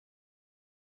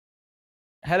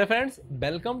Hello friends,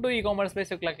 welcome to e-commerce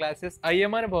based classes. I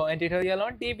am Anubhav and tutorial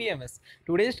on TPMS.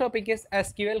 Today's topic is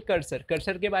SQL cursor.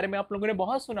 Cursor के बारे में आप लोगों ने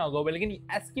बहुत सुना होगा, लेकिन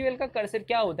SQL का कर्सर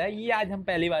क्या होता है ये आज हम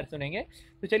पहली बार सुनेंगे।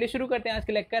 तो चलिए शुरू करते हैं आज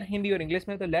के लेक्चर हिंदी और इंग्लिश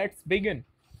में। तो लेट्स बिगिन।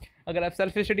 अगर आप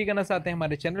सेल्फ स्टडी करना चाहते हैं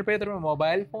हमारे चैनल पे तो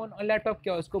मोबाइल फोन और लैपटॉप की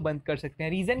आवाज़ को बंद कर सकते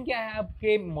हैं। रीज़न क्या है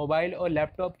आपके मोबाइल और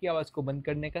लैपटॉप की आवाज़ को बंद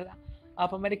करने का?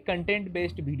 आप हमारे कंटेंट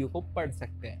बेस्ड वीडियो को पढ़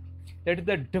सकते हैं। That is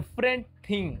the different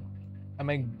thing. Am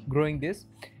I growing this?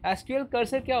 SQL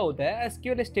cursor क्या होता है?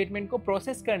 SQL स्टेटमेंट को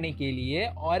प्रोसेस करने के लिए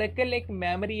Oracle एक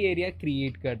मेमोरी एरिया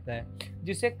क्रिएट करता है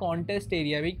जिसे कॉन्टेस्ट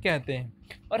एरिया भी कहते हैं,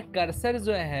 और कर्सर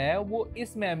जो है वो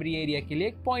इस मेमोरी एरिया के लिए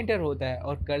एक पॉइंटर होता है,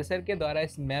 और कर्सर के द्वारा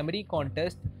इस मेमोरी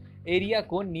कॉन्टेस्ट एरिया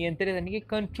को नियंत्रित करने की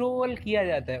कंट्रोल किया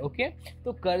जाता है। ओके,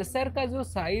 तो कर्सर का जो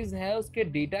साइज है उसके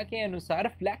डेटा के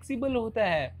अनुसार फ्लेक्सिबल होता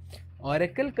है।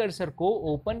 ऑरेकल कर्सर को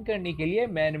ओपन करने के लिए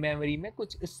मेन मेमोरी में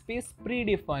कुछ स्पेस प्री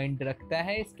डिफाइंड रखता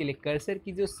है। इसके लिए कर्सर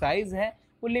की जो साइज़ है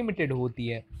वो लिमिटेड होती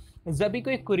है। जब भी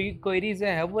कोई क्वेरी जो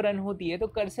है वो रन होती है तो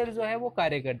कर्सर जो है वो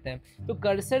कार्य करते हैं। तो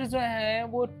कर्सर जो है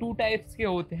वो 2 टाइप्स के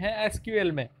होते हैं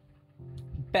एसक्यूएल में।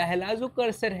 पहला जो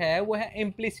कर्सर है वो है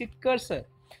इम्प्लिसिट कर्सर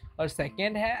और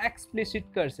सेकेंड है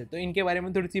एक्सप्लिसिट कर्सर। तो इनके बारे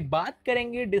में थोड़ी सी बात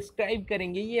करेंगे, डिस्क्राइब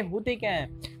करेंगे ये होते क्या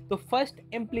हैं। तो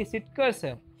first implicit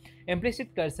cursor. Implicit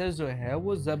cursor जो है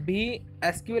वो जब भी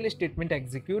एसक्यूएल स्टेटमेंट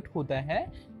एग्जीक्यूट होता है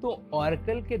तो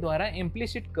ऑरेकल के द्वारा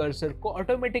इम्प्लिसिट कर्सर को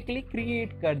ऑटोमेटिकली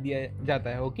क्रिएट कर दिया जाता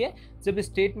है। ओके, जब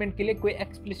स्टेटमेंट के लिए कोई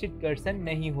एक्सप्लिसिट कर्सर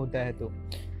नहीं होता है तो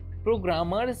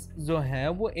प्रोग्रामर्स जो है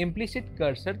वो इम्प्लिसिट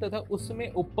कर्सर तथा उसमें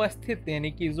उपस्थित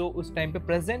यानी कि जो उस टाइम पे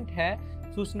प्रेजेंट है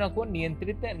सूचना को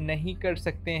नियंत्रित नहीं कर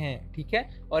सकते हैं। ठीक है,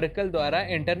 ऑरेकल द्वारा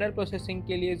इंटरनल प्रोसेसिंग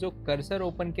के लिए जो कर्सर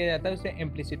ओपन किया जाता है उसे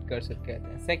इम्प्लिसिट कर्सर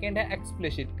कहते हैं। सेकंड है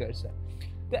एक्सप्लिसिट कर्सर।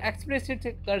 तो एक्सप्लिसिट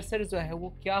कर्सर जो है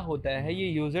वो क्या होता है, ये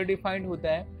यूजर डिफाइंड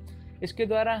होता है। इसके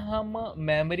द्वारा हम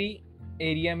मेमोरी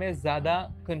एरिया में ज़्यादा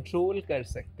कंट्रोल कर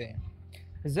सकते हैं।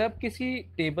 जब किसी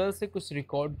टेबल से कुछ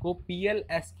रिकॉर्ड को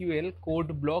PL/SQL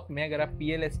कोड ब्लॉक में, अगर आप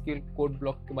PL/SQL कोड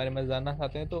ब्लॉक के बारे में जानना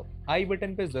चाहते हैं तो आई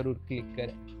बटन पे ज़रूर क्लिक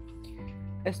करें।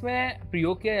 इसमें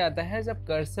प्रयोग किया जाता है जब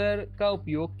कर्सर का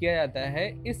उपयोग किया जाता है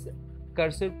इस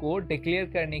कर्सर को डिक्लेयर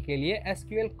करने के लिए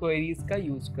SQL क्वेरीज का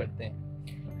यूज़ करते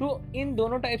हैं। तो इन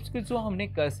दोनों टाइप्स के जो हमने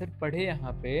कर्सर पढ़े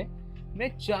यहाँ पे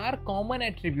में 4 कॉमन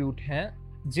एट्रीब्यूट हैं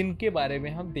जिनके बारे में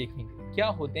हम देखेंगे क्या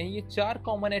होते हैं। ये 4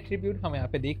 कॉमन एट्रीब्यूट हम यहाँ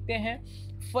पे देखते हैं।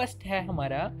 फर्स्ट है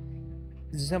हमारा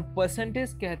जिसे हम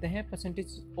परसेंटेज कहते हैं,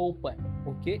 परसेंटेज ओपन।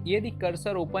 ओके, यदि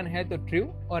कर्सर ओपन है तो ट्रू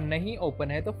और नहीं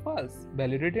ओपन है तो फॉल्स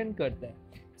वैल्यू रिटर्न करते हैं।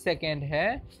 सेकेंड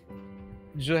है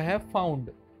जो है फाउंड,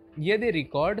 यदि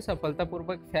रिकॉर्ड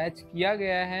सफलतापूर्वक फैच किया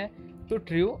गया है तो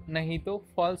ट्रू नहीं तो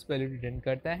फॉल्स वैल्यू रिटर्न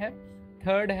करता है।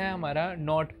 थर्ड है हमारा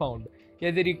नॉट फाउंड,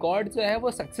 यदि रिकॉर्ड जो है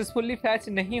वो सक्सेसफुली फैच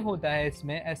नहीं होता है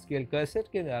इसमें एसक्यूएल कर्सर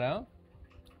के द्वारा।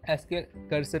 एसक्यूएल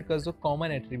कर्सर का जो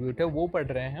कॉमन एट्रीब्यूट है वो पढ़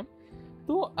रहे हैं हम,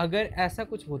 तो अगर ऐसा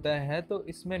कुछ होता है तो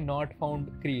इसमें नॉट फाउंड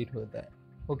क्रिएट होता है।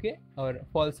 ओके, और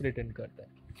फॉल्स रिटर्न करता है।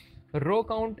 रो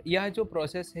काउंट, यह जो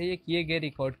प्रोसेस है ये किए गए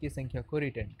रिकॉर्ड की संख्या को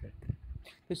रिटर्न करता है।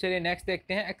 तो चलिए नेक्स्ट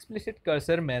देखते हैं एक्सप्लिसिट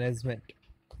कर्सर मैनेजमेंट।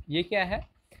 ये क्या है?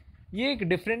 ये एक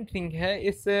डिफरेंट थिंग है,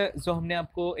 इस जो हमने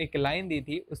आपको एक लाइन दी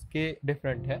थी उसके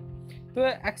डिफरेंट है। तो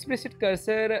एक्सप्लिसिट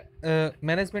कर्सर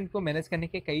मैनेजमेंट को मैनेज करने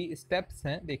के कई स्टेप्स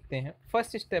हैं, देखते हैं।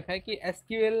 फर्स्ट स्टेप है कि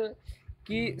एसक्यूएल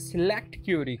की सिलेक्ट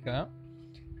क्वेरी का,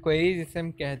 क्वेरी जिसे हम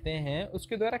कहते हैं,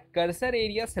 उसके द्वारा कर्सर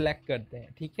एरिया सेलेक्ट करते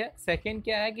हैं। ठीक है, सेकंड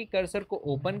क्या है कि कर्सर को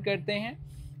ओपन करते हैं,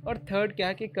 और थर्ड क्या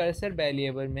है कि कर्सर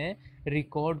वेरिएबल में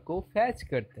रिकॉर्ड को फैच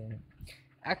करते हैं।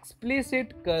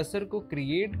 एक्सप्लिसिट कर्सर को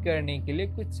क्रिएट करने के लिए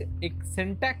कुछ एक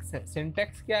सिंटैक्स है।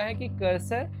 सिंटैक्स क्या है कि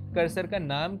कर्सर का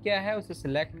नाम क्या है उसे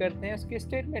सिलेक्ट करते हैं, उसके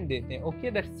स्टेटमेंट देते हैं।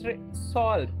 Okay, that's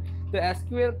solve. तो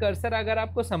एसक्यूएल कर्सर अगर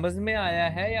आपको समझ में आया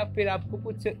है या फिर आपको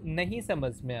कुछ नहीं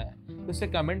समझ में आया तो उसे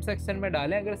कमेंट सेक्शन में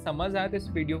डालें। अगर समझ आए तो इस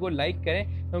वीडियो को लाइक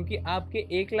करें, क्योंकि आपके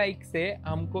एक लाइक से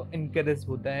हमको इनकरेज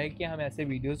होता है कि हम ऐसे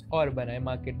वीडियोस और बनाएं,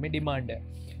 मार्केट में डिमांड है।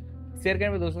 शेयर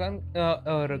करें दोस्तों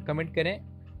और कमेंट करें,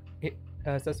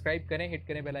 सब्सक्राइब करें, हिट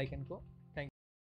करें बेल आइकन को।